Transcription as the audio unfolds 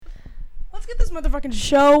get this motherfucking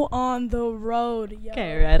show on the road, yo.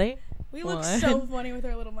 Okay, ready? We look so funny with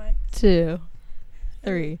our little mic. 2,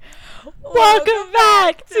 3. Welcome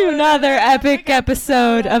back to another epic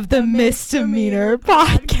episode of the Misdemeanor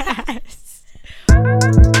Podcast.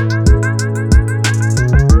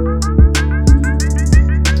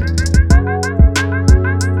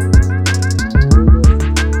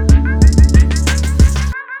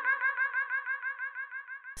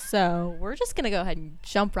 So we're just gonna go ahead and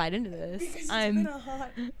jump right into this. Because I'm been a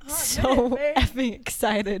hot so minute, babe. effing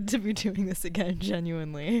excited to be doing this again,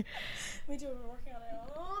 genuinely. Me too, we're working on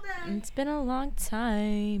it all day. It's been a long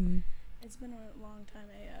time. It's been a long time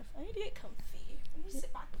AF. I need to get comfy. I need to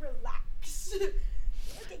sit back and relax.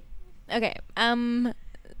 Okay. Okay,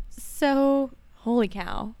 so, holy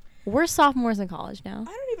cow. We're sophomores in college now.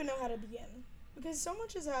 I don't even know how to begin. Because so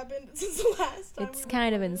much has happened since the last time. It's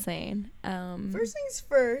kind of insane. First things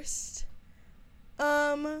first.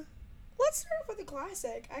 Let's start off with a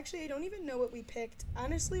classic. Actually, I don't even know what we picked.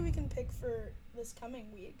 Honestly, we can pick for this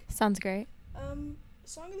coming week. Sounds great.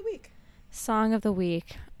 Song of the week. Song of the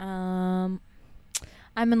week. I'm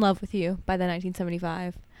in Love with You by the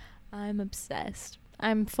 1975. I'm obsessed.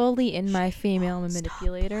 I'm fully in my female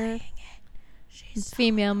manipulator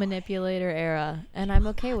era, and I'm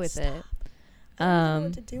okay with it. I don't know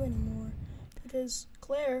what to do anymore because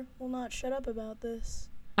Claire will not shut up about this.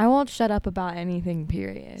 I won't shut up about anything,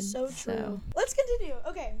 period. So true. Let's continue.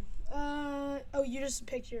 Okay. You just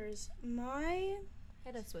picked yours.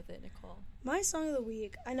 Hit us with it, Nicole. My song of the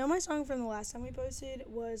week. I know my song from the last time we posted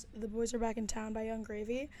was The Boys Are Back in Town by Young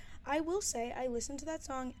Gravy. I will say I listen to that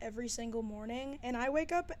song every single morning, and I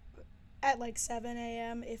wake up at like 7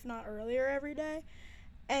 a.m., if not earlier, every day.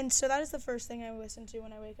 And so that is the first thing I listen to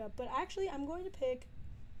when I wake up. But actually, I'm going to pick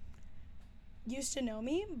Used to Know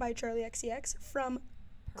Me by Charlie XCX from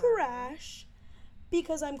Crash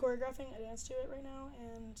because I'm choreographing a dance to it right now,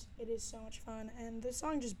 and it is so much fun. And this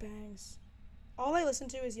song just bangs. All I listen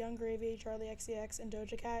to is Young Gravy, Charlie XCX, and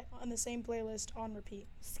Doja Cat on the same playlist on repeat.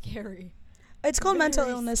 Scary. It's called Very Mental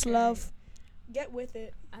Illness, scary. love. Get with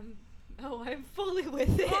it. I'm fully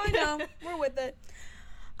with it. Oh, I know. We're with it.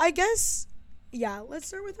 I guess, yeah, let's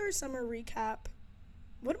start with our summer recap.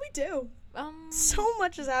 What did we do? So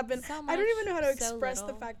much has happened. I don't even know how to express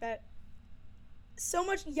the fact that so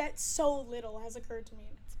much yet so little has occurred to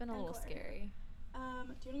me. It's been a little scary. Do you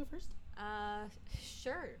want to go first?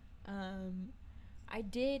 Sure.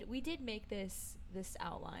 We did make this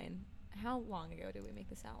outline. How long ago did we make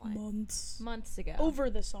this outline? Months ago. Over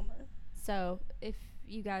the summer. So, if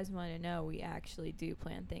you guys want to know, we actually do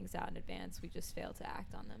plan things out in advance. We just fail to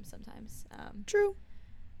act on them sometimes. True.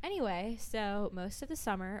 Anyway, so most of the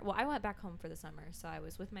summer, I went back home for the summer. So I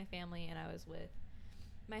was with my family and I was with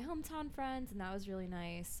my hometown friends, and that was really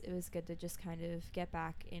nice. It was good to just kind of get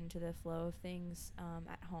back into the flow of things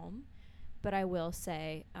at home. But I will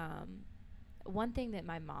say, one thing that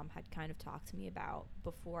my mom had kind of talked to me about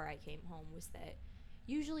before I came home was that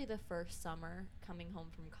usually the first summer coming home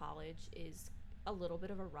from college is a little bit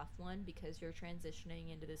of a rough one because you're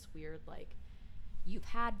transitioning into this weird, like, you've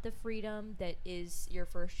had the freedom that is your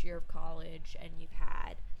first year of college, and you've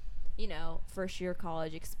had, first year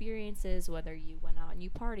college experiences, whether you went out and you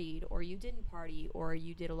partied or you didn't party or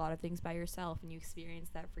you did a lot of things by yourself and you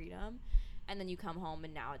experienced that freedom. And then you come home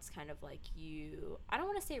and now it's kind of like I don't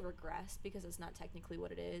want to say regress because it's not technically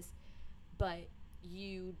what it is, but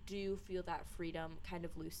you do feel that freedom kind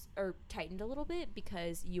of loose or tightened a little bit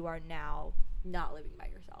because you are now not living by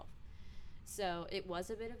yourself. So it was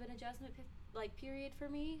a bit of an adjustment period for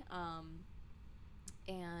me.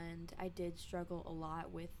 And I did struggle a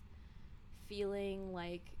lot with feeling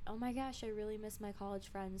like, oh my gosh, I really miss my college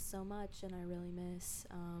friends so much, and I really miss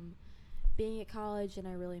being at college, and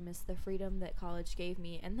I really miss the freedom that college gave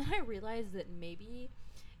me. And then I realized that maybe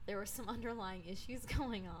there were some underlying issues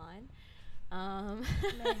going on.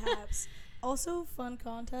 Mayhaps. Also, fun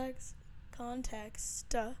context.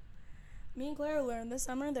 Me and Claire learned this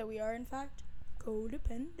summer that we are, in fact,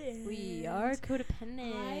 codependent. We are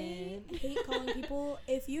codependent. I hate calling people.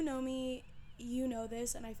 If you know me, you know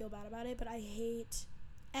this, and I feel bad about it, but I hate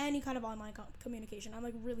any kind of online communication. I'm,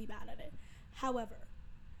 like, really bad at it. However,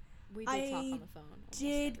 we did talk on the phone.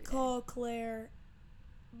 Did call Claire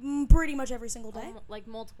pretty much every single day. Like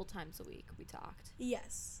multiple times a week we talked.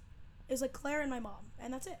 Yes. It was like Claire and my mom,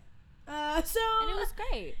 and that's it. And it was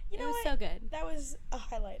great. It was so good. That was a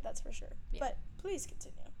highlight, that's for sure. Yeah. But please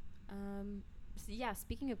continue.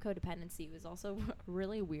 Speaking of codependency, it was also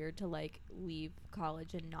really weird to like leave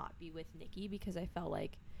college and not be with Nikki because I felt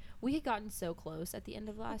like we had gotten so close at the end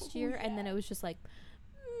of last year, and then it was just like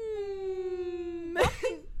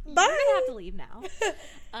Bye. You're gonna have to leave now.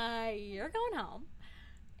 You're going home.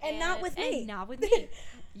 And not with me. And not with me.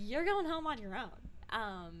 You're going home on your own.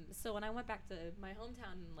 So when I went back to my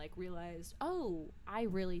hometown and like realized, oh, I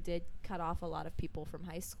really did cut off a lot of people from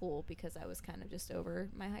high school because I was kind of just over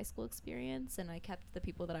my high school experience, and I kept the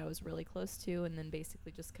people that I was really close to, and then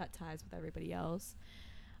basically just cut ties with everybody else.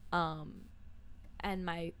 And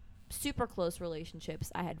my super close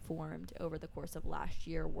relationships I had formed over the course of last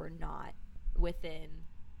year were not within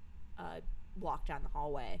a walk down the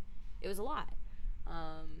hallway. It was a lot.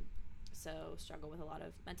 So struggle with a lot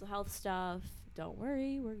of mental health stuff. Don't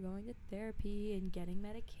worry, we're going to therapy and getting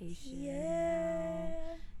medication. Yeah.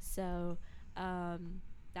 Now. So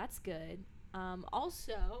that's good.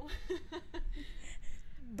 Also,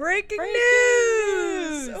 breaking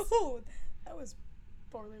news! Oh, that was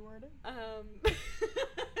poorly worded.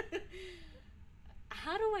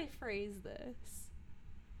 How do I phrase this?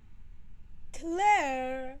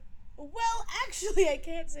 Claire. Well, actually, I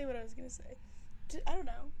can't say what I was going to say. I don't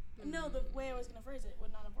know. No, the way I was going to phrase it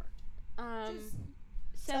would not have worked.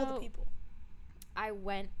 Just tell the people. I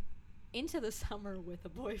went into the summer with a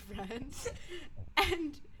boyfriend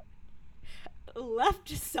and left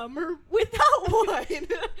summer without one.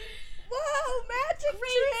 Whoa, magic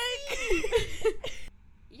trick!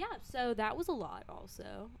 Yeah, so that was a lot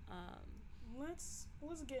also. Let's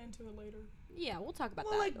get into it later. Yeah, we'll talk about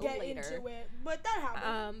that later. We'll get into it, but that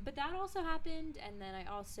happened. But that also happened, and then I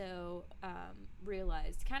also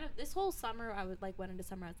realized kind of this whole summer I went into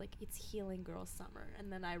summer, I was like, it's healing girl summer,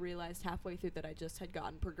 and then I realized halfway through that I just had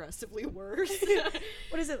gotten progressively worse.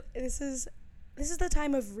 What is it? This is the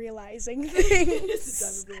time of realizing things. This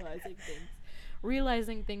is the time of realizing things.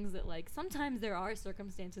 Realizing things that, like, sometimes there are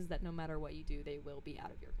circumstances that no matter what you do, they will be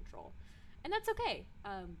out of your control. And that's okay,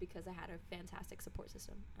 because I had a fantastic support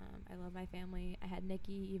system. I love my family. I had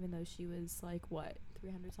Nikki, even though she was,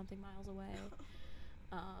 300-something miles away.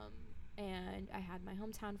 And I had my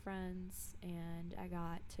hometown friends, and I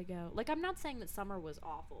got to go. I'm not saying that summer was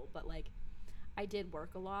awful, but, I did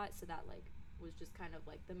work a lot, so that, was just kind of,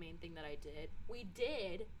 the main thing that I did. We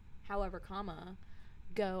did, however,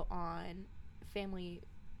 go on family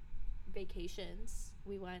vacations.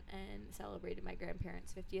 We went and celebrated my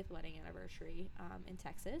grandparents' 50th wedding anniversary in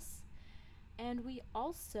Texas. And we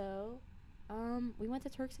also we went to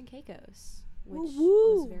Turks and Caicos, which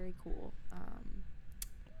was very cool.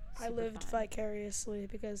 I lived vicariously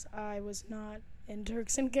because I was not in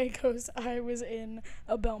Turks and Caicos. I was in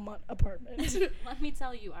a Belmont apartment. Let me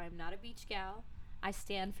tell you, I'm not a beach gal. I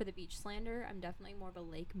stand for the beach slander. I'm definitely more of a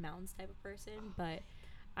lake mountains type of person, but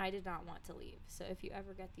I did not want to leave. So if you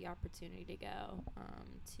ever get the opportunity to go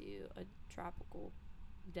to a tropical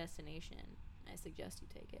destination, I suggest you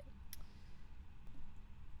take it.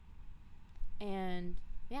 And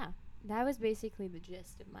yeah, that was basically the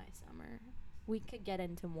gist of my summer. We could get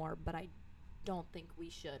into more, but I don't think we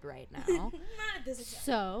should right now. Not at this time.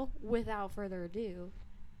 So without further ado,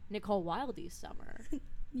 Nicole Wilde's summer.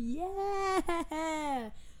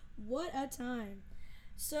 Yeah, what a time.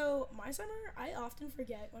 So, my summer, I often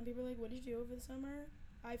forget when people are like, what did you do over the summer?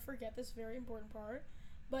 I forget this very important part.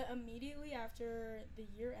 But immediately after the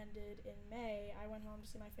year ended in May, I went home to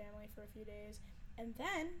see my family for a few days. And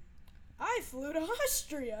then I flew to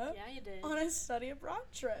Austria. Yeah, you did. On a study abroad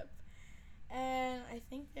trip. And I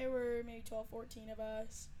think there were maybe 12, 14 of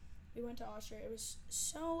us. We went to Austria. It was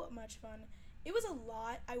so much fun. It was a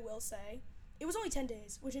lot, I will say. It was only 10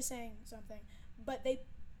 days, which is saying something. But they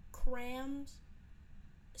crammed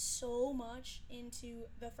so much into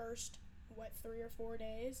the first 3 or 4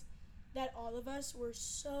 days that all of us were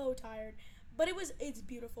so tired, but it's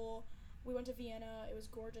beautiful. We went to Vienna. It was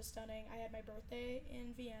gorgeous, stunning. I had my birthday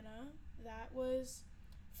in Vienna. That was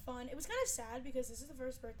fun. It was kind of sad because this is the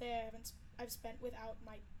first birthday I've spent without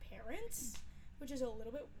my parents, which is a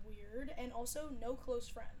little bit weird, and also no close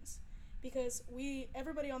friends because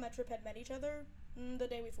everybody on that trip had met each other the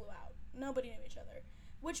day we flew out. Nobody knew each other,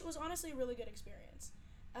 which was honestly a really good experience.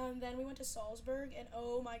 Then we went to Salzburg, and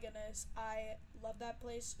oh my goodness, I love that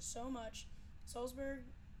place so much. Salzburg,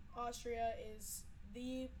 Austria is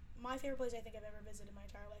my favorite place I think I've ever visited in my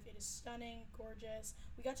entire life. It is stunning, gorgeous.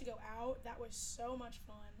 We got to go out. That was so much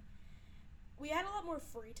fun. We had a lot more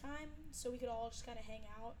free time, so we could all just kind of hang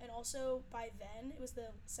out. And also, by then, it was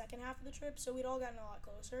the second half of the trip, so we'd all gotten a lot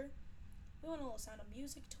closer. We went on a little Sound of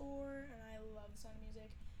Music tour, and I love the Sound of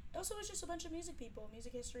Music. It also was just a bunch of music people,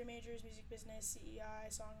 music history majors, music business, CEI,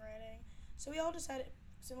 songwriting. So we all just had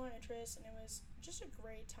similar interests, and it was just a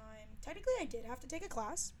great time. Technically, I did have to take a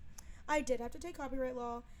class. I did have to take copyright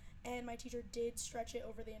law, and my teacher did stretch it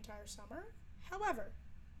over the entire summer. However,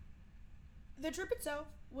 the trip itself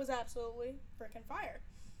was absolutely freaking fire.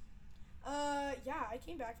 Yeah, I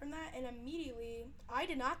came back from that, and immediately, I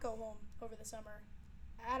did not go home over the summer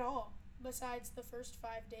at all, besides the first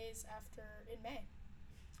 5 days after in May.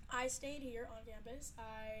 I stayed here on campus.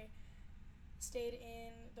 I stayed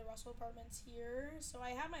in the Russell apartments here, so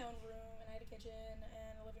I had my own room, and I had a kitchen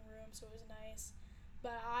and a living room, so it was nice.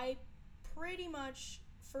 But I pretty much,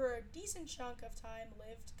 for a decent chunk of time,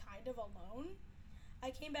 lived kind of alone.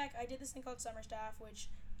 I came back, I did this thing called summer staff, which,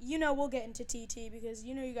 we'll get into TT because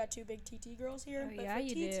you got two big TT girls here. Oh, but yeah, for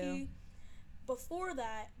you TT, do. before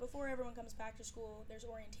that, before everyone comes back to school, there's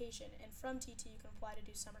orientation. And from TT, you can apply to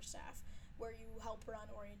do summer staff, where you help run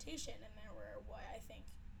orientation. And there were, I think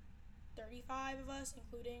 35 of us,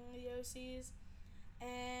 including the OCs.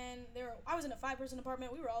 And I was in a 5-person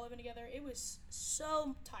apartment. We were all living together. It was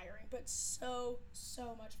so tiring, but so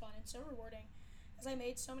much fun and so rewarding, as I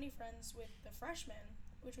made so many friends with the freshmen,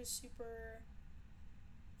 which was super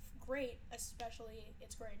great. Especially,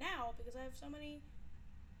 it's great now because I have so many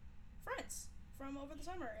friends from over the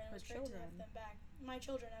summer, and it was great to have them back. My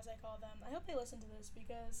children, as I call them. I hope they listen to this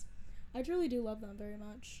because I truly do love them very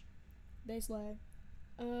much. They slay.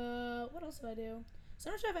 What else did I do?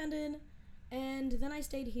 Summer staff ended, and then I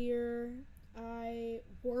stayed here. I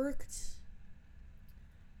worked.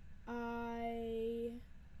 I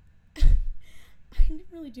didn't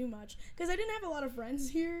really do much because I didn't have a lot of friends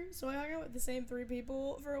here, so I hung out with the same 3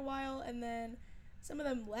 people for a while, and then some of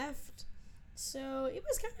them left. So it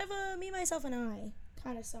was kind of a me, myself, and I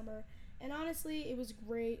kind of summer. And honestly, it was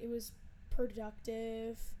great. It was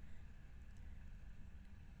productive.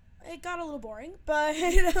 It got a little boring, but,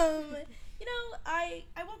 I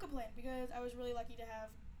won't complain because I was really lucky to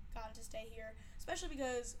have gotten to stay here, especially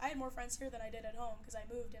because I had more friends here than I did at home because I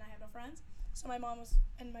moved and I have no friends. So my mom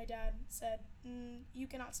and my dad said, you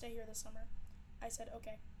cannot stay here this summer. I said,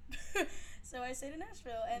 okay. So I stayed in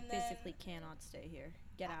Nashville, and you physically cannot stay here.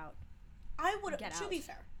 Get out. I would have, to be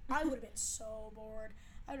fair, I would have been so bored.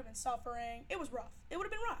 I would have been suffering. It was rough. It would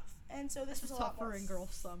have been rough. And so this was a lot more. Suffering girl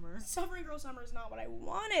summer. Suffering girl summer is not what I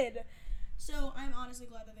wanted. So I'm honestly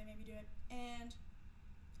glad that they made me do it. And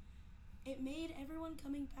it made everyone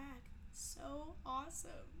coming back so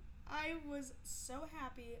awesome. I was so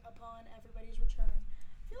happy upon everybody's return.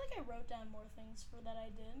 I feel like I wrote down more things for that I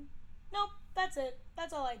did. Nope, that's it.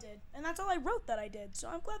 That's all I did. And that's all I wrote that I did. So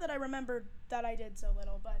I'm glad that I remembered that I did so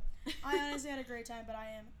little. But I honestly had a great time. But I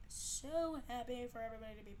am so happy for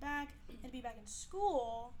everybody to be back and to be back in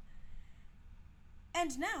school.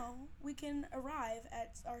 And now we can arrive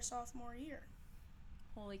at our sophomore year.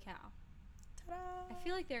 Holy cow. Ta-da! I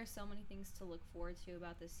feel like there are so many things to look forward to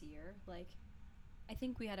about this year. Like, I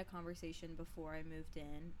think we had a conversation before I moved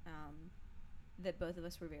in, that both of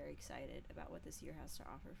us were very excited about what this year has to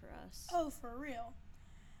offer for us. Oh, for real.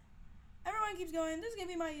 Everyone keeps going, this is going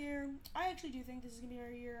to be my year. I actually do think this is going to be our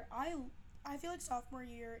year. I feel like sophomore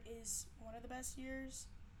year is one of the best years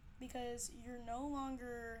because you're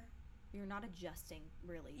not adjusting,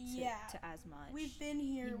 really, to as much. We've been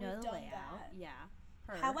here, you know we've the done layout. that. Yeah.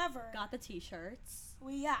 However, got the t-shirts.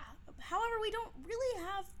 However, we don't really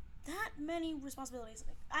have that many responsibilities.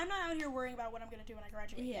 I'm not out here worrying about what I'm going to do when I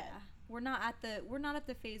graduate. Yeah. Yet. We're not at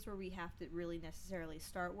the phase where we have to really necessarily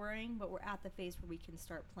start worrying, but we're at the phase where we can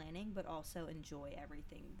start planning, but also enjoy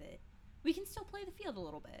everything that we can still play the field a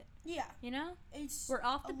little bit. Yeah. We're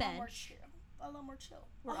off the bench. A lot more chill.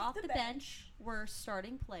 We're off the bench. We're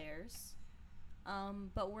starting players,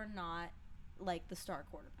 but we're not like the star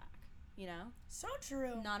quarterback. So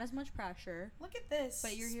true. Not as much pressure. Look at this.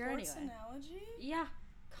 But you're here anyway. Sports analogy. Yeah.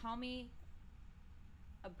 Call me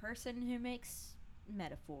a person who makes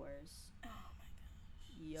metaphors. Oh my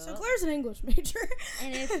gosh. Yup. So Claire's an English major.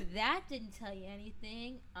 And if that didn't tell you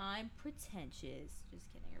anything, I'm pretentious.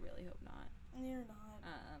 Just kidding. I really hope not. You're not.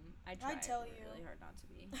 I'd tell you really hard not to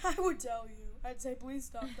be. I would tell you. I'd say please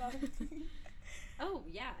stop talking. Oh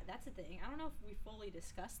yeah, that's the thing. I don't know if we fully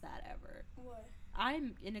discussed that ever. What?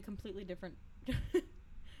 I'm in a completely different.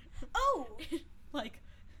 Oh. Like.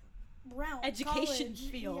 Realm. Education college.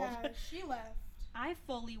 field. Yeah, she left. I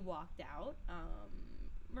fully walked out.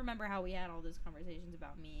 Remember how we had all those conversations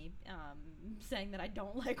about me saying that I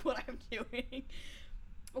don't like what I'm doing?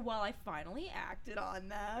 Well, I finally acted on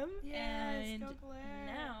them. Yes, and go Claire.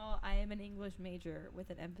 now I am an English major with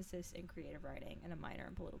an emphasis in creative writing and a minor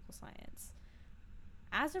in political science.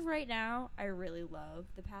 As of right now, I really love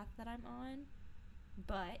the path that I'm on,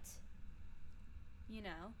 but,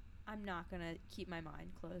 I'm not going to keep my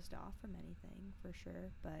mind closed off from anything, for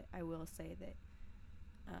sure, but I will say that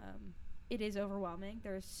it is overwhelming.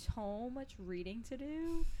 There's so much reading to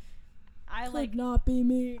do. Could not be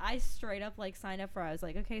me. I straight up signed up for. I was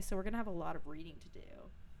like, okay, so we're gonna have a lot of reading to do,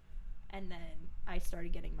 and then I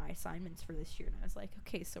started getting my assignments for this year, and I was like,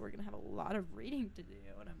 okay, so we're gonna have a lot of reading to do,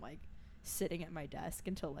 and I'm like sitting at my desk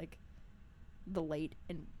until like the late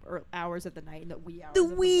and hours of the night and the wee hours. The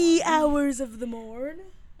of wee the morning. hours of the morn.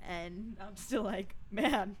 And I'm still like,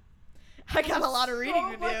 man, I got a lot of reading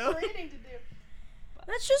to do.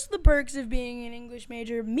 That's just the perks of being an English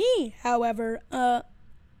major. Me, however,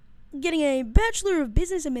 getting a Bachelor of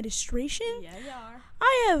Business Administration. Yeah, you are.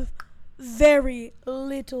 I have very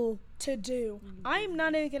little to do. I'm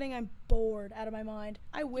not even kidding. I'm bored out of my mind.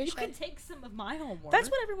 I wish you could take some of my homework. That's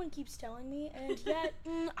what everyone keeps telling me, and yet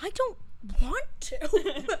I don't want to.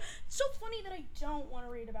 It's so funny that I don't want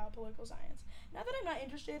to read about political science. Not that I'm not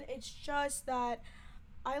interested. It's just that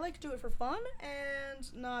I like to do it for fun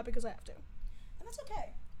and not because I have to. And that's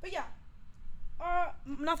okay. But yeah,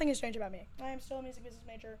 nothing has changed about me. I am still a music business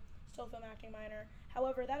major, still a film acting minor.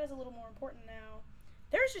 However, that is a little more important now.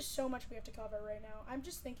 There's just so much we have to cover right now. I'm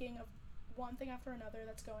just thinking of one thing after another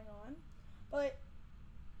that's going on. But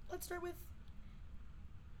let's start with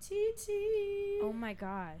TT. Oh my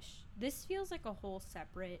gosh. This feels like a whole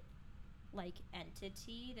separate like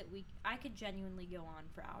entity that I could genuinely go on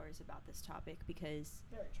for hours about this topic because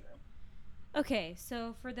Very true. Okay,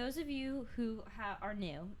 so for those of you who are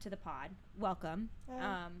new to the pod, welcome.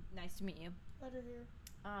 Nice to meet you. Pleasure here.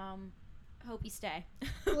 Hope you stay.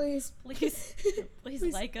 Please. please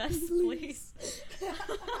like us, please.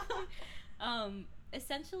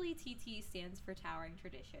 Essentially, TT stands for Towering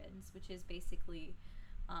Traditions, which is basically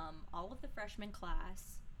all of the freshman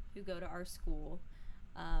class who go to our school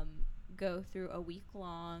go through a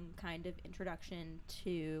week-long kind of introduction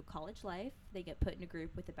to college life. They get put in a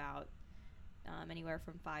group with about anywhere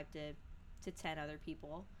from 5 to 10 other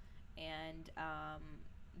people, and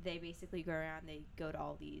they basically go around. They go to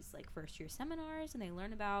all these like first-year seminars, and they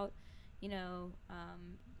learn about,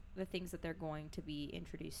 the things that they're going to be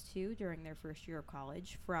introduced to during their first year of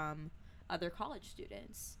college from other college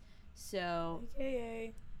students. So,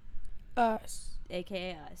 AKA us.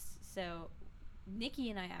 So, Nikki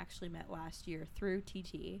and I actually met last year through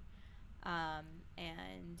TT,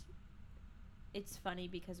 and it's funny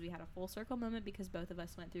because we had a full circle moment because both of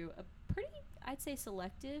us went through a pretty, I'd say,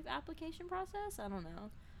 selective application process. I don't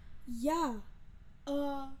know. Yeah.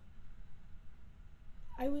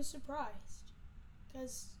 I was surprised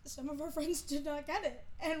because some of our friends did not get it,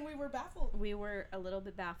 and we were baffled. We were a little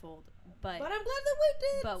bit baffled, but I'm glad that we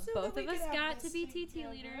did. But so both of us got to be together. TT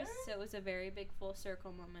leaders, so it was a very big full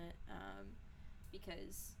circle moment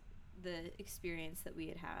because the experience that we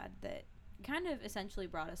had that kind of essentially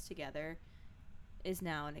brought us together is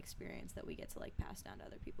now an experience that we get to like pass down to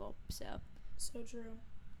other people. So True.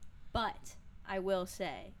 But I will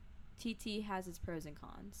say, TT has its pros and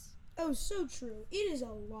cons. Oh, so true. It is a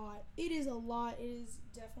lot. It is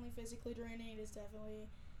definitely physically draining. It is definitely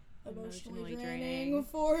emotionally draining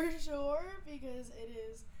for sure because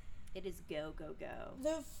it is go.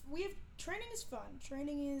 Training is fun.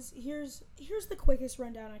 Training is here's the quickest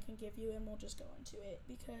rundown I can give you, and we'll just go into it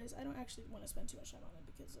because I don't actually want to spend too much time on it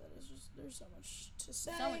because there's so much to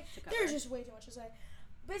say. So much to cover. There's just way too much to say.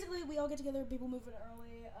 Basically, we all get together, people move in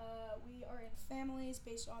early. We are in families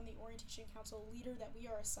based on the orientation council leader that we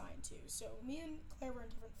are assigned to. So me and Claire were in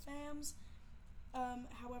different fams.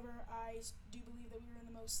 However, I do believe that we were in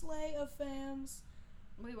the most slay of fams.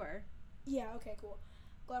 We were. Yeah, okay, cool.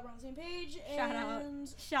 Glad we're on the same page.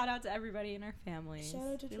 Shout out to everybody in our families. Shout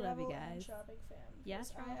out to we travel love you guys. and shopping fam.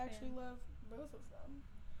 Yes, I actually love both of them.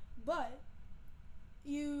 But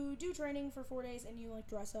you do training for 4 days and you like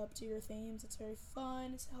dress up to your themes. It's very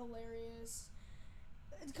fun. It's hilarious.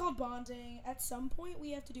 It's called bonding. At some point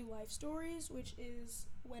we have to do life stories, which is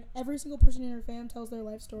when every single person in your fam tells their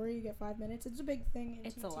life story. You get 5 minutes. It's a big thing in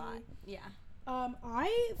It's TT. a lot. Yeah.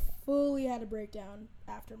 I fully had a breakdown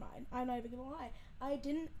after mine. I'm not even gonna lie. I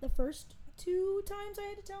didn't the first 2 times I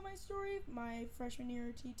had to tell my story, my freshman year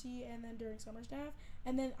at TT and then during summer staff.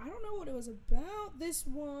 And then I don't know what it was about this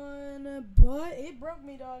one, but it broke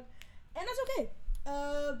me, dog. And that's okay.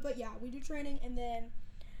 But yeah, we do training and then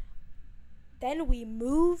we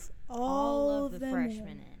move all of the them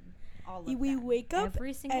freshmen in. All of we them. wake up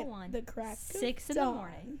every single at one the crack 6 in the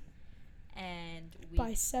morning. And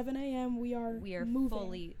by 7 a.m. we are moving.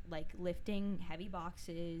 Fully like lifting heavy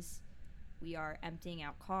boxes. We are emptying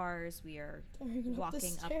out cars. We are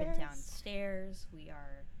walking up and down stairs. We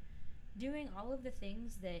are doing all of the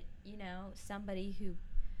things that, somebody who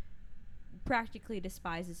practically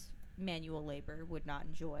despises manual labor would not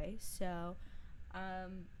enjoy. So, I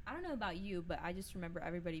don't know about you, but I just remember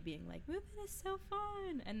everybody being like, movement is so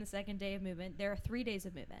fun. And the second day of movement, there are 3 days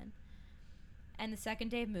of move-in. And the second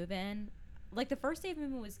day of move-in, like, the first day of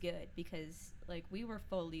movement was good because, like, we were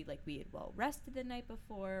fully, like, we had well rested the night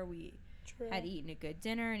before. We had eaten a good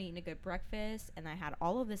dinner and eaten a good breakfast, and I had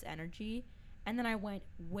all of this energy. And then I went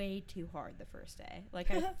way too hard the first day.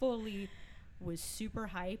 Like, I fully was super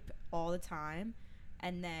hype all the time.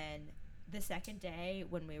 And then the second day,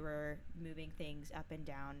 when we were moving things up and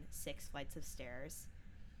down 6 flights of stairs,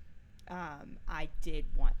 I did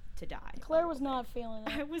want to die. Claire was not feeling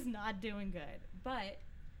it. I was not doing good. But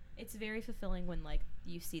it's very fulfilling when, like,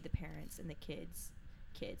 you see the parents and the kids.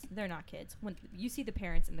 They're not kids. When you see the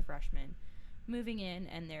parents and the freshmen moving in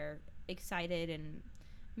and they're excited and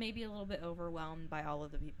maybe a little bit overwhelmed by all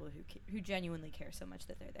of the people who genuinely care so much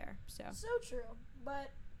that they're there. So true.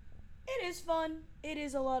 But it is fun. It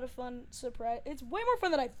is a lot of fun. Surprise. It's way more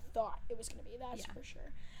fun than I thought it was going to be. That's for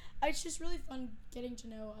sure. It's just really fun getting to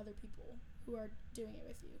know other people who are doing it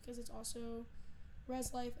with you, because it's also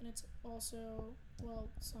res life, and it's also, well,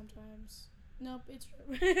 sometimes. Nope, it's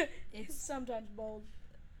sometimes bold.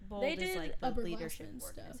 They is did like the leadership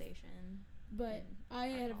stuff. Organization. But I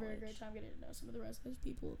had a very great time getting to know some of the rest of those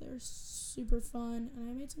people. They're super fun, and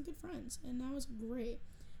I made some good friends, and that was great.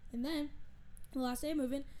 And then, the last day of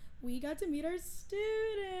moving, we got to meet our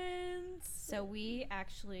students. So we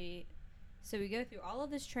go through all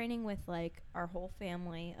of this training with, like, our whole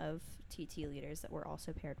family of TT leaders that we're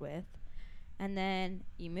also paired with. And then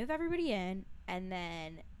you move everybody in, and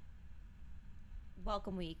then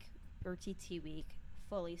welcome week, or TT week,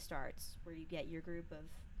 fully starts, where you get your group of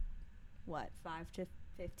 5 to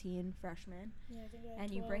 15 freshmen,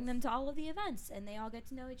 and you bring them to all of the events, and they all get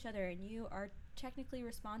to know each other, and you are technically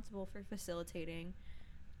responsible for facilitating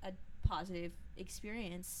a positive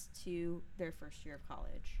experience to their first year of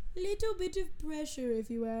college. Little bit of pressure, if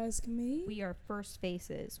you ask me. We are first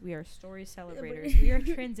faces. We are story celebrators. We are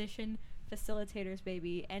transition facilitators,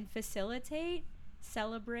 baby. And facilitate,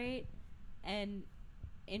 celebrate, and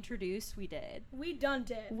introduce, we did. We done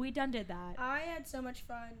did that. I had so much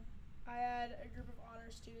fun. I had a group of honor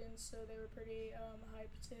students, so they were pretty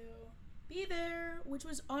hyped to be there, which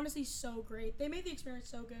was honestly so great. They made the experience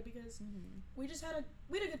so good because we had a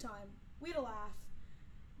good time. We had a laugh.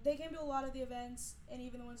 They came to a lot of the events, and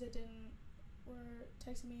even the ones that didn't were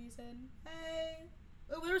texting me and said, hey.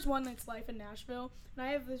 There was one that's life in Nashville, and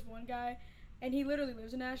I have this one guy, and he literally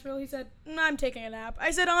lives in Nashville. He said, I'm taking a nap.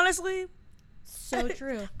 I said, honestly, so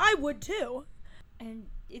true. I would too. And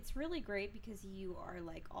it's really great because you are,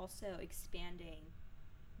 like, also expanding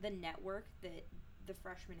the network that the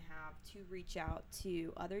freshmen have to reach out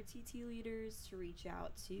to other TT leaders, to reach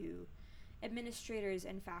out to administrators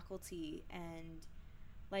and faculty, and,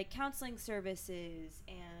 like, counseling services,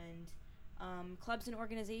 and clubs and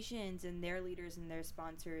organizations and their leaders and their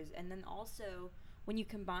sponsors. And then also, when you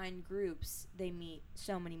combine groups, they meet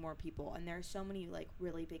so many more people, and there are so many, like,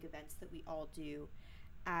 really big events that we all do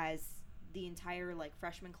as the entire, like,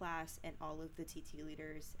 freshman class, and all of the TT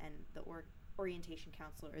leaders and the orientation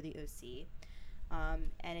counselor, or the OC.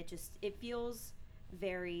 And it feels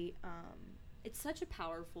very, it's such a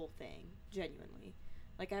powerful thing, genuinely.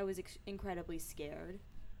 Like, I was incredibly scared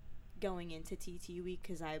going into TT week,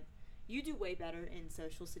 because you do way better in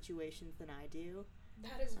social situations than I do.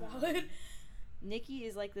 That is valid. Nikki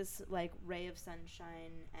is, like, this, like, ray of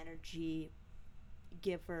sunshine, energy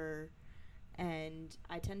giver, and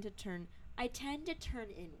I tend to turn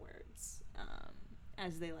inwards,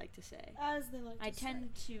 as they like to say. I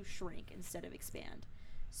tend to shrink instead of expand.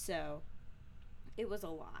 So it was a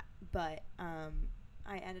lot, but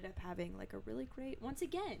I ended up having, like, a really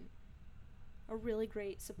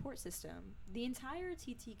great support system. The entire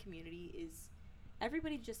TT community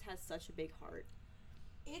everybody just has such a big heart.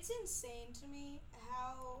 It's insane to me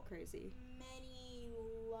how crazy many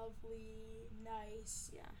lovely,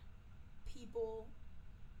 nice people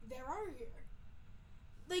there are here.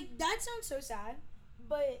 Like, that sounds so sad,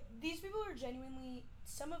 but these people are genuinely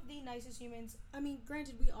some of the nicest humans. I mean,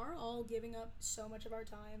 granted, we are all giving up so much of our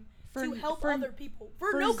time to help other people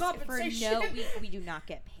for no compensation. We do not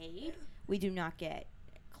get paid. We do not get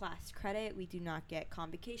class credit. We do not get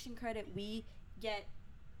convocation credit. We get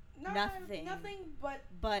nothing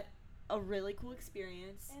but a really cool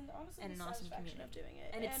experience and honestly and an awesome community of doing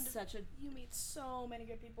it. And it's you meet so many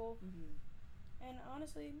good people. And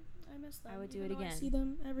honestly, I miss them. I would do it again. I see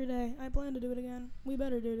them every day. I plan to do it again. We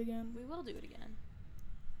better do it again. We will do it again.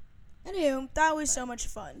 Anywho, that was so much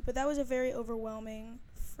fun, but that was a very overwhelming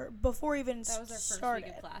before even that was our first started.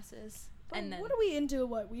 week of classes. But and then what are we into?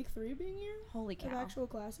 Week 3 being here? Holy cow! Of actual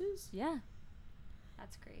classes? Yeah,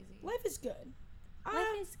 that's crazy. Life is good.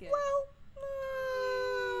 Life is good. Well,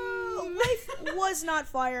 life was not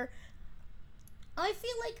fire. I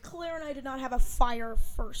feel like Claire and I did not have a fire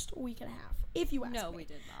first week and a half. if you ask No, me. we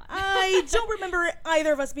did not. I don't remember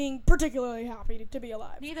either of us being particularly happy to be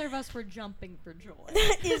alive. Neither of us were jumping for joy.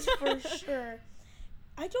 That is for sure.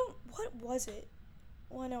 What was it?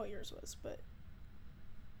 Well, I know what yours was, but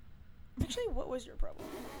actually, what was your problem?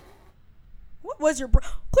 What was your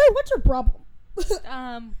Claire, what's your problem?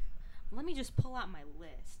 Let me just pull out my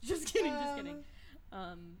list. Just kidding.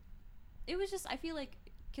 It was just, I feel like,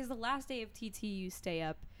 because the last day of TT, you stay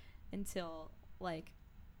up until, like,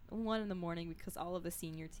 1 in the morning because all of the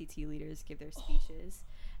senior TT leaders give their speeches.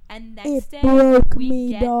 And next day, we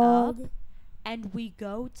get up and we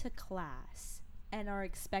go to class and are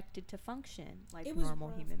expected to function like normal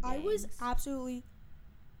human beings. I was absolutely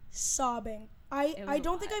sobbing. I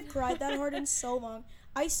don't think I've cried that hard in so long.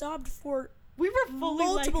 I sobbed for we were fully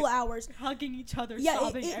multiple hours. Hugging each other, yeah,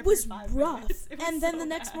 sobbing it every was 5 rough. minutes. It was and then so the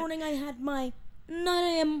next bad. morning I had my 9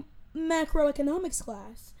 a.m. macroeconomics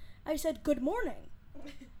class. I said, good morning.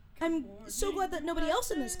 I'm so glad that nobody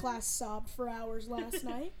else in this class sobbed for hours last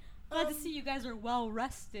night. Glad to see you guys are well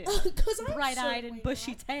rested. Bright-eyed and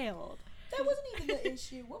bushy-tailed. That wasn't even the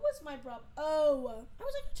issue. What was my problem? Oh, I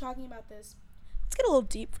was actually talking about this. Let's get a little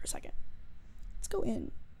deep for a second. Let's go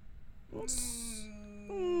in.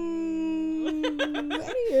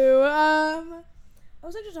 Anywho, I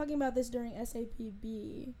was actually talking about this during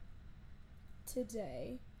SAPB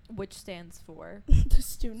today. Which stands for The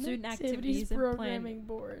Student Activities and Programming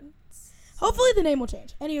Board. Hopefully the name will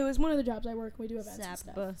change. Anyway, it's one of the jobs I work. We do events and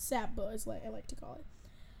stuff. SAPBA is I like to call it.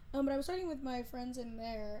 But I was talking with my friends in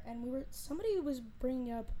there, and somebody was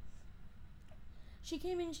bringing up. She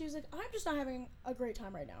came in and she was like, "I'm just not having a great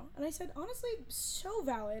time right now." And I said, honestly, so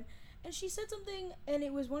valid. And she said something, and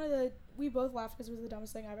it was we both laughed because it was the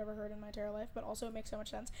dumbest thing I've ever heard in my entire life, but also it makes so much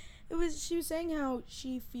sense. She was saying how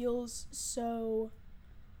she feels so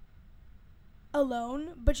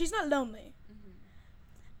alone, but she's not lonely. Mm-hmm.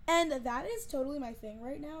 And that is totally my thing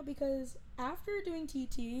right now, because after doing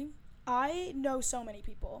TT, I know so many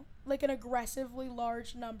people, like an aggressively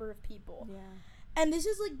large number of people. Yeah. And this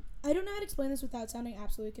is I don't know how to explain this without sounding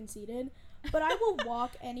absolutely conceited, but I will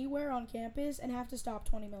walk anywhere on campus and have to stop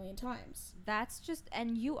 20 million times. That's just,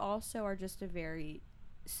 and you also are just a very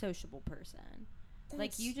sociable person.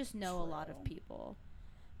 That's you just know true. A lot of people.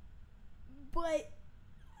 But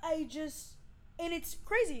and it's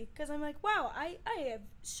crazy, because I'm like, wow, I have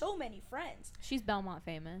so many friends. She's Belmont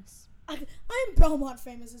famous. I'm Belmont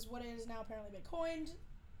famous is what it is now apparently been coined.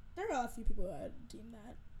 There are a few people who deem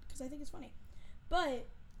that, because I think it's funny. But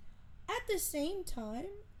at the same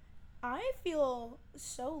time, I feel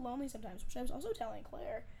so lonely sometimes, which I was also telling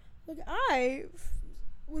Claire. I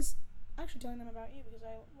was actually telling them about you because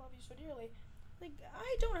I love you so dearly.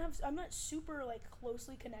 I'm not super,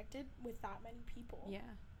 closely connected with that many people.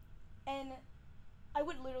 Yeah. And I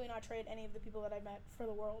would literally not trade any of the people that I met for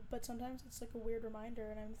the world, but sometimes it's, a weird reminder,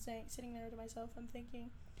 and I'm sitting there to myself, I'm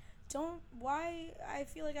thinking, why I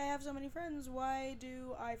feel like I have so many friends, why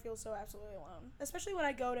do I feel so absolutely alone? Especially when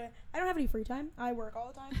I don't have any free time. I work all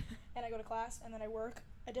the time, and I go to class, and then I work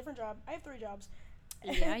a different job. I have 3 jobs.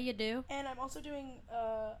 Yeah, you do. And I'm also doing,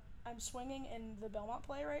 I'm swinging in the Belmont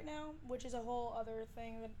play right now, which is a whole other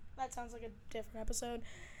thing that sounds like a different episode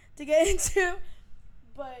to get into.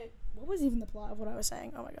 But what was even the plot of what I was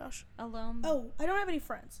saying? Oh my gosh. Alone. Oh, I don't have any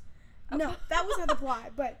friends. Okay. No, that was not the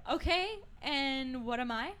plot, but. Okay, and what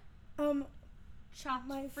am I? Chopped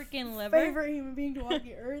my freaking liver. Favorite human being to walk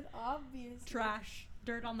the earth, obviously. Trash.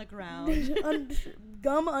 Dirt on the ground.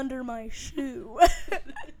 Gum under my shoe.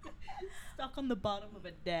 Stuck on the bottom of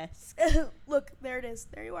a desk. Look, there it is.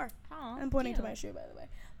 There you are. Aww, I'm pointing to my shoe, by the way.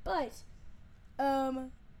 But,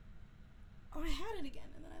 I had it again,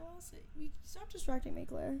 and then I lost it. Stop distracting me,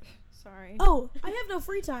 Claire. Sorry. Oh, I have no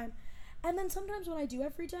free time. And then sometimes when I do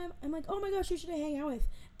have free time, I'm like, oh my gosh, who should I hang out with?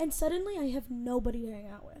 And suddenly I have nobody to hang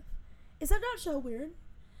out with. Is that not so weird?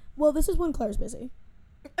 Well, this is when Claire's busy.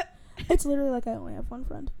 It's literally like I only have one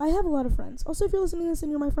friend. I have a lot of friends. Also, if you're listening to this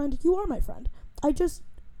and you're my friend, you are my friend. I just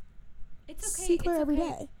see Claire every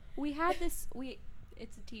day. We had this,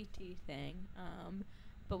 it's a TT thing,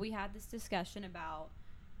 but we had this discussion about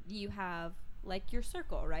you have, your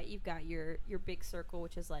circle, right? You've got your big circle,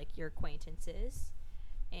 which is, your acquaintances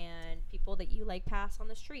and people that you, pass on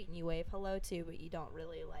the street and you wave hello to, but you don't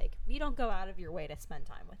really, you don't go out of your way to spend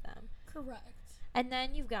time with them. Correct. And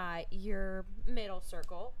then you've got your middle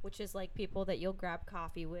circle, which is, people that you'll grab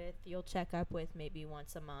coffee with, you'll check up with maybe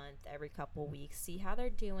once a month, every couple weeks, see how they're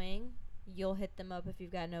doing. You'll hit them up if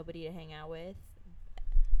you've got nobody to hang out with.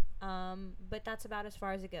 But that's about as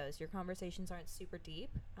far as it goes. Your conversations aren't super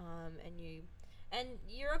deep, and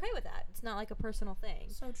you're okay with that. It's not a personal thing.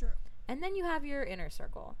 So true. And then you have your inner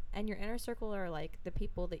circle. And your inner circle are, like, the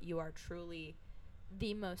people that you are truly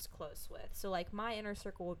the most close with. So, like, my inner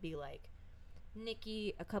circle would be, like,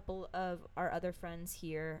 Nikki, a couple of our other friends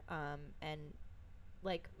here, and,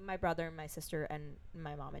 like, my brother and my sister and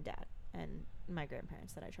my mom and dad and my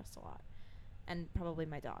grandparents that I trust a lot. And probably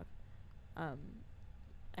my dog.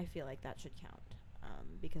 I feel like that should count.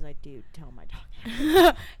 Because I do tell my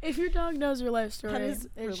dog. If your dog knows your life story, That is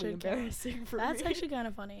it really should embarrassing count. for That's me. actually kind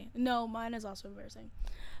of funny. No, mine is also embarrassing.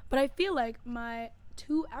 But I feel like my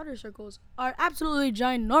 2 outer circles are absolutely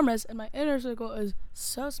ginormous, and my inner circle is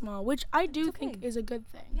so small, which I do think is a good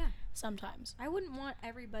thing. Yeah. Sometimes. I wouldn't want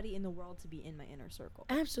everybody in the world to be in my inner circle.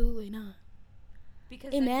 Absolutely not.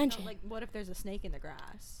 Because Imagine. then, like, what if there's a snake in the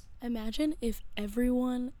grass? Imagine if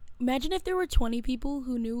there were 20 people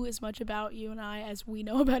who knew as much about you and I as we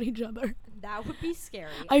know about each other. That would be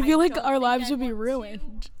scary. I feel like don't our think lives I would be want to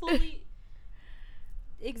ruined. fully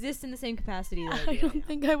exist in the same capacity that I I do don't right now.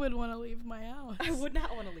 think I would want to leave my house. I would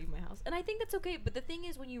not want to leave my house. And I think that's okay. But the thing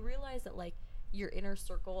is, when you realize that, like, your inner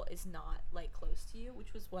circle is not, like, close to you,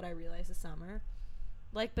 which was what I realized this summer.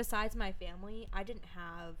 Like, besides my family, I didn't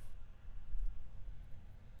have,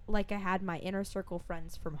 like, I had my inner circle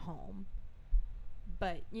friends from home.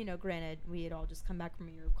 But, you know, granted, we had all just come back from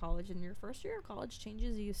a year of college, and your first year of college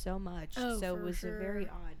changes you so much. Oh, so it for was sure. a very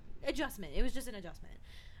odd adjustment. It was just an adjustment.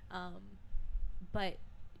 But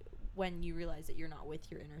when you realize that you're not with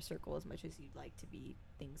your inner circle as much as you'd like to be,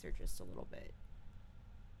 things are just a little bit,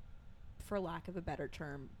 for lack of a better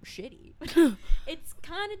term, shitty. It's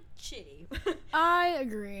kind of shitty. I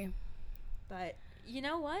agree. But you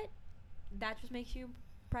know what? That just makes you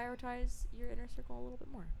prioritize your inner circle a little bit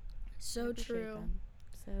more. So I appreciate true. them.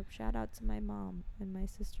 So shout out to my mom and my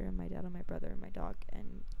sister and my dad and my brother and my dog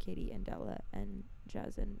and Katie and Della and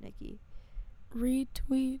Jazz and Nikki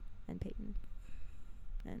Retweet. and Peyton.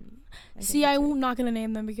 And See, I'm not going to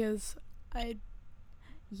name them because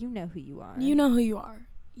you know who you are. you know who you are.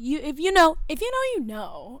 If you know, you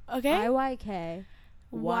know. Okay? IYK.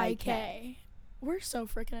 YK. We're so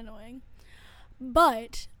freaking annoying.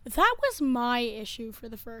 But that was my issue for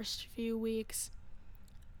the first few weeks.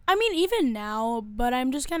 I mean, even now, but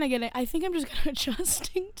I'm just kind of I think I'm just kind of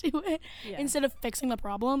adjusting to it. Yeah. Instead of fixing the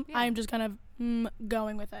problem. Yeah. I'm just kind of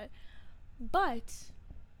going with it. But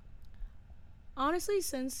honestly,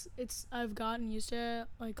 since I've gotten used to,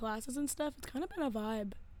 like, classes and stuff, it's kind of been a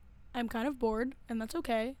vibe. I'm kind of bored, and that's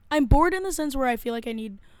okay. I'm bored in the sense where I feel like I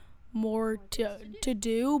need more to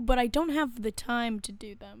do, but I don't have the time to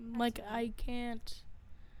do them. Like, I can't.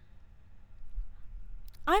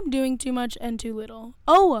 I'm doing too much and too little.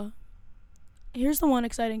 Oh, here's the one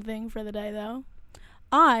exciting thing for the day, though.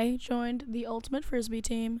 I joined the Ultimate Frisbee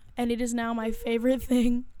team, and it is now my favorite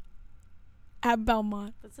thing at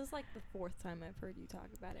Belmont. This is like the 4th time I've heard you talk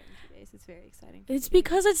about it in 2 days. It's very exciting. It's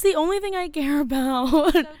because it's the only thing I care about.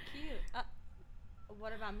 So cute.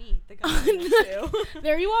 What about me? The guy in the shoe.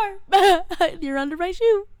 There you are. You're under my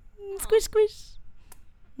shoe. Squish, squish.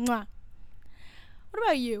 Mwah. What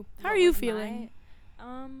about you? How are you feeling?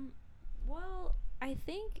 Well, I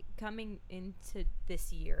think coming into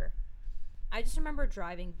this year, I just remember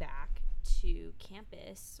driving back to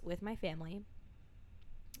campus with my family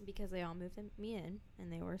because they all moved me in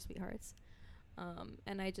and they were sweethearts.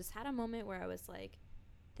 And I just had a moment where I was like,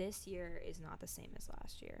 this year is not the same as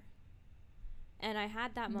last year. And I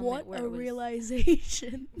had that moment where What a it was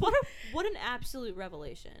realization. what an absolute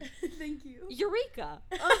revelation. Thank you. Eureka.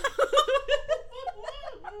 Never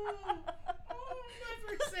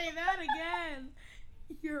say that again.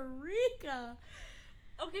 Eureka.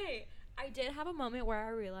 Okay, I did have a moment where I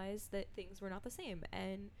realized that things were not the same,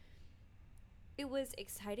 and it was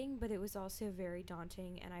exciting, but it was also very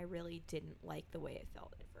daunting, and I really didn't like the way it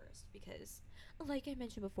felt at first because, like I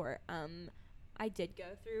mentioned before, I did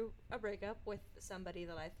go through a breakup with somebody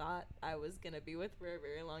that I thought I was going to be with for a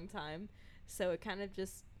very long time, so it kind of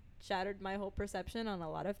just shattered my whole perception on a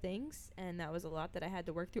lot of things, and that was a lot that I had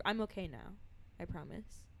to work through. I'm okay now. I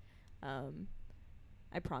promise.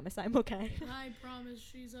 I promise I'm okay. I promise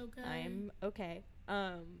she's okay. I'm okay.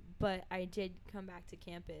 But I did come back to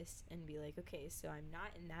campus and be like, okay, so I'm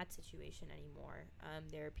not in that situation anymore.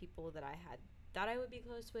 There are people that I had thought I would be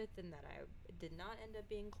close with and that I did not end up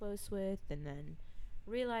being close with, and then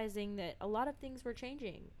realizing that a lot of things were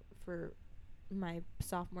changing for my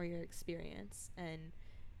sophomore year experience, and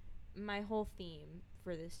my whole theme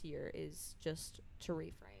for this year is just to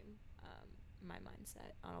reframe my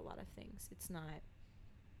mindset on a lot of things. It's not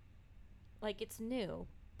like it's new,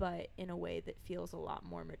 but in a way that feels a lot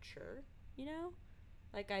more mature, you know?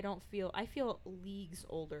 Like, I feel leagues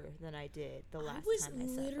older than I did the last time I was set foot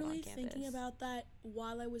on literally campus. thinking about that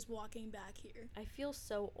while I was walking back here. I feel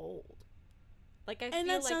so old. Like, I And feel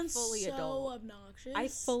that like sounds fully so adult. obnoxious. I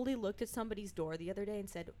fully looked at somebody's door the other day and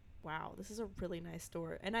said, wow, this is a really nice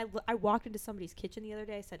door. And I walked into somebody's kitchen the other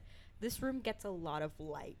day. I said, this room gets a lot of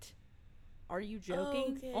light. Are you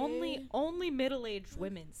joking? Okay. Only middle-aged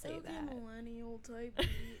women say that. Millennial type.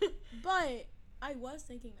 But I was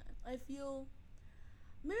thinking that. I feel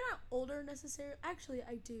maybe not older necessarily. Actually,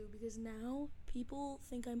 I do, because now people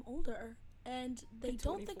think I'm older. And they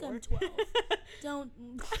don't think I'm 12. Don't.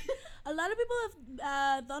 A lot of people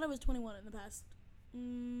have thought I was 21 in the past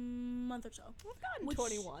month or so. I've gotten which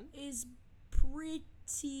 21. Is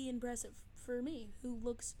pretty impressive for me, who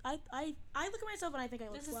looks. I look at myself and I think I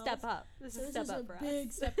look 12. This is a step up. This is a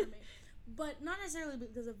big step for me. But not necessarily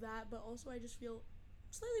because of that, but also I just feel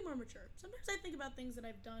slightly more mature. Sometimes I think about things that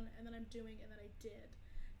I've done and that I'm doing and that I did.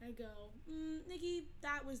 And I go, Nikki,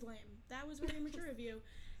 that was lame. That was very immature of you.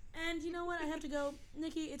 And you know what? I have to go,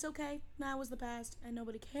 Nikki, it's okay. That was the past, and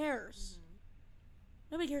nobody cares. Mm-hmm.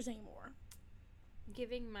 Nobody cares anymore.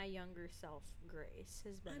 Giving my younger self grace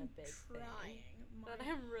has been a big thing. But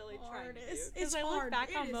I'm really trying to. Because I look back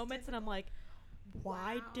on moments and I'm like,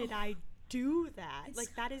 why did I do that?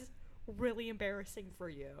 Like, that is really embarrassing for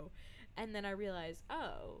you. And then I realize,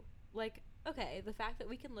 okay, the fact that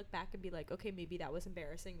we can look back and be like, okay, maybe that was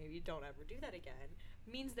embarrassing, maybe don't ever do that again,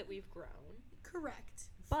 means that we've grown. Correct.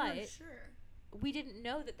 But for sure. We didn't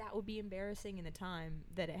know that would be embarrassing in the time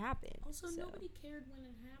that it happened. Also, nobody cared when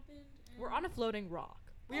it happened. We're on a floating rock.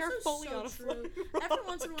 We are fully on a floating rock. Every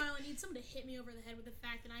once in a while, I need someone to hit me over the head with the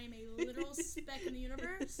fact that I am a literal speck in the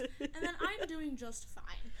universe, and then I'm doing just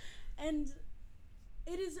fine. And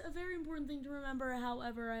it is a very important thing to remember,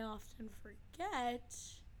 however, I often forget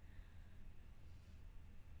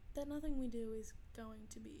that nothing we do is going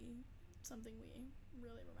to be something we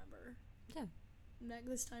really remember. Yeah.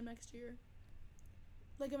 This time next year.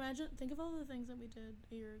 Like, think of all the things that we did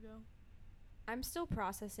a year ago. I'm still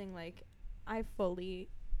processing, like, I fully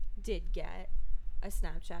did get a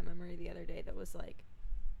Snapchat memory the other day that was, like,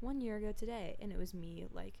 1 year ago today. And it was me,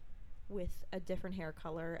 like, with a different hair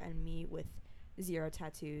color and me with 0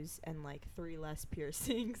 tattoos and, like, 3 less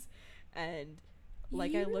piercings. And,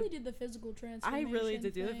 like, I really did the physical transformation. I really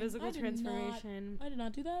did do the physical transformation. I did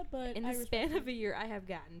not do that, but in the span of a year, I have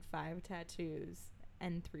gotten 5 tattoos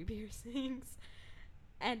and 3 piercings.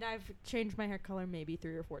 And I've changed my hair color maybe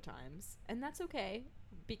 3 or 4 times. And that's okay,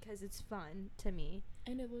 because it's fun to me.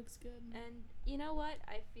 And it looks good. And you know what?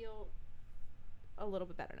 I feel a little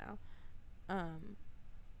bit better now.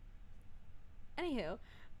 Anywho,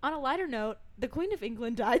 on a lighter note, the Queen of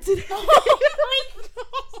England died today. Oh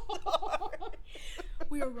my God.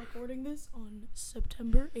 We are recording this on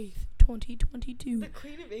September 8th, 2022. The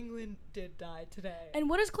Queen of England did die today. And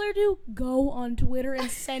what does Claire do? Go on Twitter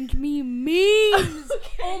and send me memes.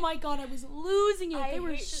 Okay. Oh my God, I was losing it. They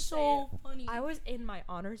were so funny. I was in my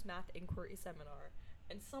honors math inquiry seminar,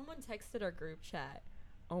 and someone texted our group chat,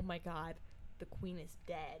 oh my God, the Queen is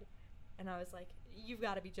dead. And I was like, you've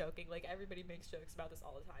got to be joking. Like, everybody makes jokes about this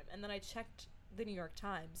all the time. And then I checked the New York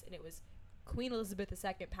Times, and it was Queen Elizabeth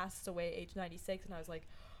II passes away at age 96, and I was like,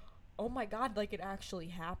 oh my God, like, it actually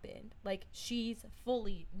happened. Like, she's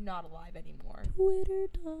fully not alive anymore. Twitter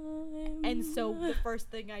time. And so the first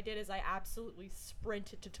thing I did is I absolutely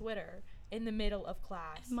sprinted to Twitter in the middle of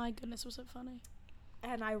class. My goodness, was it funny?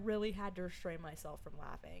 And I really had to restrain myself from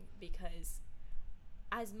laughing, because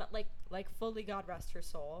like fully God rest her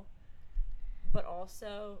soul, but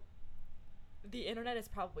also the internet is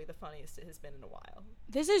probably the funniest it has been in a while.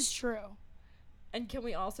 This is true. And can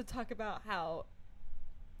we also talk about how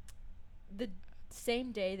the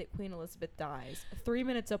same day that Queen Elizabeth dies, 3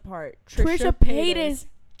 minutes apart, Trisha Paytas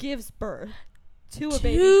gives birth to a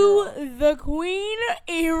baby girl. The Queen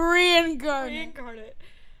reincarnate.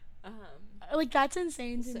 Like, that's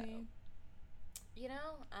insane to me. You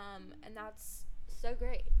know, and that's so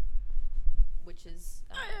great. Which is,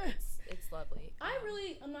 it's lovely.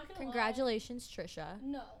 I'm not gonna Congratulations, Trisha.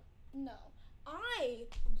 No. I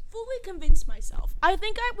fully convinced myself. I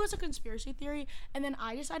think it was a conspiracy theory, and then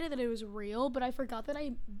I decided that it was real, but I forgot that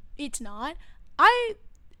it's not. I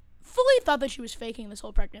fully thought that she was faking this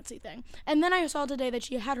whole pregnancy thing. And then I saw today that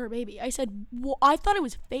she had her baby. I said, well, I thought it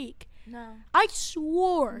was fake. No. I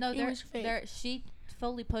swore it was fake. She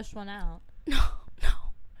fully pushed one out. No.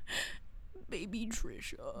 Baby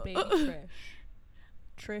Trisha. Baby Trish.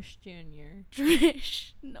 Trish Jr.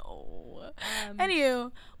 Trish. No.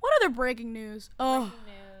 Anywho, what other breaking news? Breaking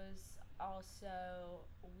news. Also,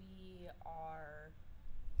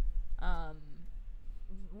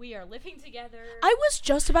 We are living together. I was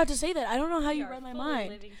just about to say that. I don't know how you read my fully mind.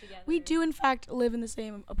 Living together. We do, in fact, live in the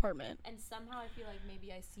same apartment. And somehow I feel like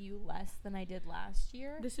maybe I see you less than I did last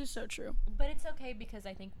year. This is so true. But it's okay because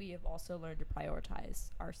I think we have also learned to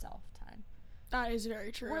prioritize our self time. That is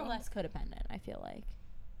very true. We're less codependent, I feel like.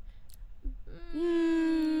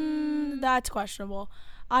 That's questionable.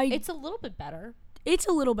 It's a little bit better. It's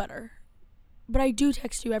a little better. But I do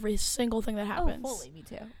text you every single thing that happens. Oh, fully. Me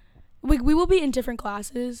too. We will be in different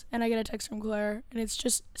classes, and I get a text from Claire, and it's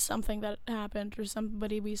just something that happened, or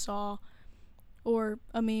somebody we saw, or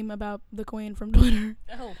a meme about the queen from Twitter.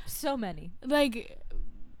 Oh, so many. Like,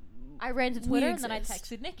 I ran to Twitter, and then I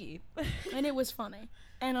texted Nikki. And it was funny.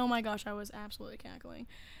 And oh my gosh, I was absolutely cackling.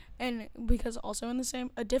 And because also in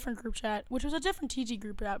a different group chat, which was a different TG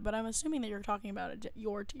group chat, but I'm assuming that you're talking about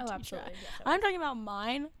your TG absolutely. chat. Yes, I'm talking about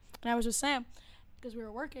mine, and I was with Sam, because we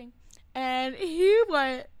were working, and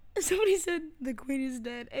somebody said the queen is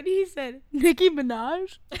dead, and he said Nicki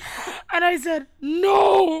Minaj, and I said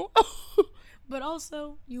no. But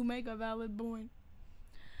also, you make a valid point.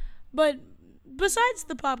 But besides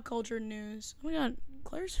the pop culture news, oh my god,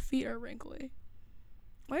 Claire's feet are wrinkly.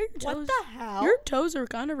 Why are your toes? What the hell? Your toes are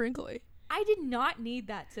kind of wrinkly. I did not need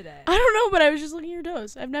that today. I don't know, but I was just looking at your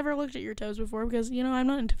toes. I've never looked at your toes before because, I'm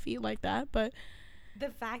not into feet like that, but the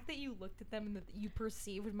fact that you looked at them and that you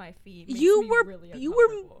perceived my feet you were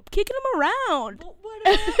kicking them around. Well, what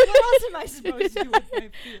else am I supposed to do with my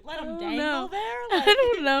feet? Let them dangle there? Like, I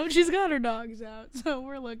don't know. She's got her dogs out, so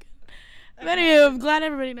we're looking. Okay. But anyway, I'm glad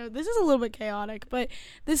everybody knows. This is a little bit chaotic, but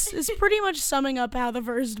this is pretty much summing up how the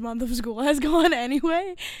first month of school has gone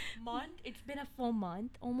anyway. It's been a full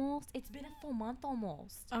month almost.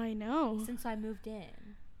 I know. Since I moved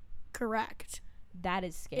in. Correct. That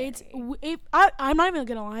is scary. I'm not even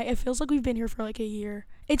gonna lie. It feels like we've been here for like a year.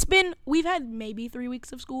 We've had maybe 3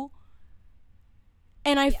 weeks of school,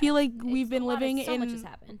 and I feel like we've been living so much has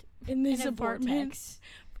happened in this apartment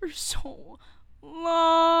for so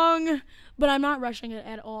long. But I'm not rushing it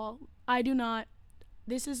at all. I do not.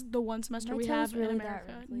 This is the one semester we have in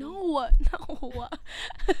America. No.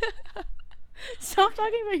 Stop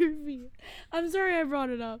talking about your feet. I'm sorry I brought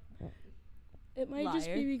it up. It might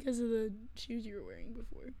just be because of the shoes you were wearing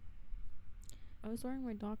before. I was wearing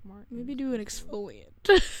my Doc Martens. Maybe do an exfoliant.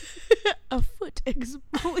 A foot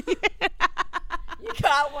exfoliant. You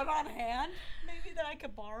got one on hand? Maybe that I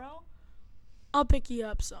could borrow? I'll pick you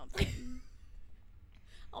up something.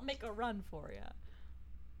 I'll make a run for you.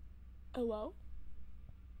 Hello?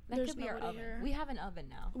 That could be our oven. Here. We have an oven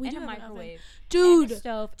now. We do have a microwave. Dude, and a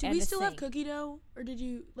stove. Do we still have cookie dough? Or did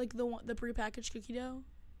you, like, the prepackaged cookie dough?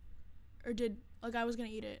 Or I was going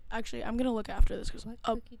to eat it. Actually, I'm going to look after this.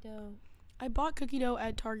 Cookie dough? I bought cookie dough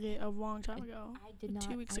at Target a long time ago. I did not.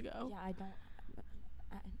 2 weeks ago. Yeah, I don't.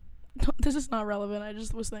 This is not relevant. I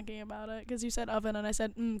just was thinking about it because you said oven and I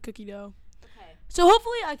said cookie dough. Okay. So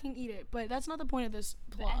hopefully I can eat it, but that's not the point of this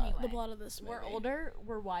plot. Anyway, the plot of this movie. We're older.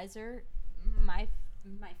 We're wiser. My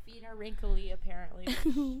feet are wrinkly, apparently,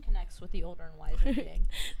 which connects with the older and wiser being.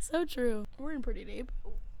 So true. We're in pretty deep.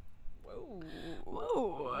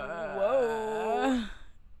 Whoa.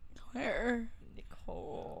 Claire.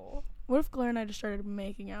 Nicole. What if Claire and I just started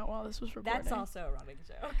making out while this was recording? That's also a running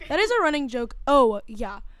joke. That is a running joke. Oh,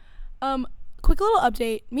 yeah. Quick little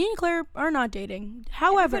update. Me and Claire are not dating.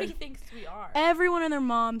 However, everybody thinks we are. Everyone and their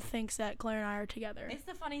mom thinks that Claire and I are together. It's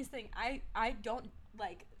the funniest thing. I don't,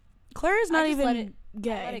 like... Claire is not even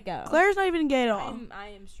gay. I let it go. Claire's not even gay at all. I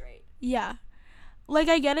am straight. Yeah. Like,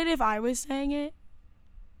 I get it if I was saying it.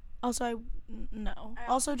 Also, no. I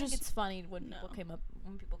also think just... it's funny when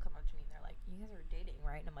people come up to me and they're like, you guys are dating,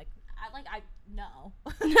 right? And I'm like, no.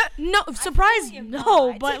 No, surprise,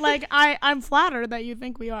 no. But, like, I'm flattered that you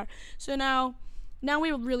think we are. So now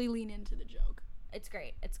we will really lean into the joke. It's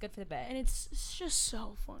great. It's good for the bit. And it's just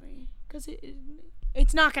so funny. Because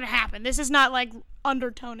it's not going to happen. This is not, like,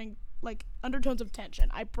 undertones of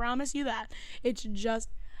tension. I promise you that. It's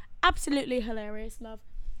just absolutely hilarious, love.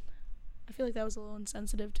 I feel like that was a little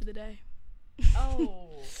insensitive to the day.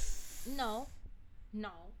 Oh. No.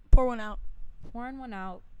 Pour one out. Pouring one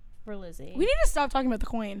out for Lizzie. We need to stop talking about the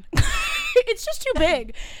queen. It's just too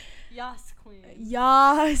big. Yas, queen.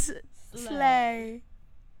 Yas, slay.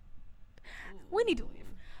 We need to leave.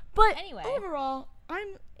 But anyway, overall,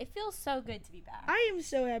 it feels so good to be back. I am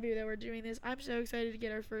so happy that we're doing this. I'm so excited to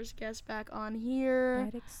get our first guest back on here.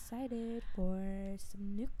 Get excited for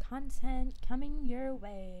some new content coming your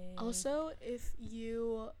way. Also, if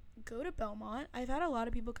you go to Belmont, I've had a lot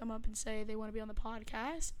of people come up and say they want to be on the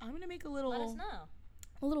podcast. I'm going to make let us know.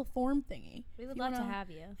 A little form thingy. We would love to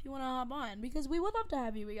have you. If you want to hop on. Because we would love to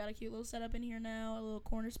have you. We got a cute little setup in here now. A little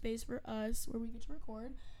corner space for us where we get to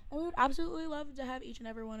record. And we would absolutely love to have each and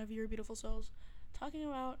every one of your beautiful souls talking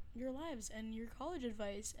about your lives and your college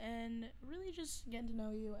advice and really just getting to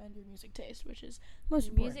know you and your music taste, which is most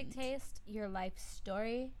important. Music taste, your life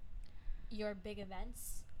story, your big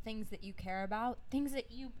events, things that you care about, things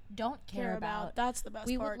that you don't care about. That's the best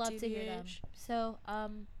we part. We would love TBH. to hear them. So,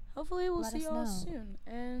 hopefully we'll let see us y'all know. soon.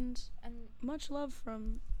 And much love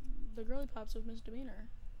from the girly pops of Miss Demeanor.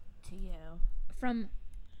 To you. From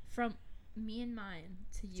me and mine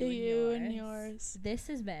to you, and yours. This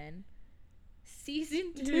has been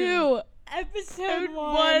Season 2, Episode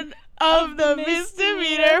 1 of the Miss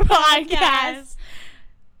Demeanor podcast.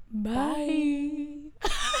 Bye.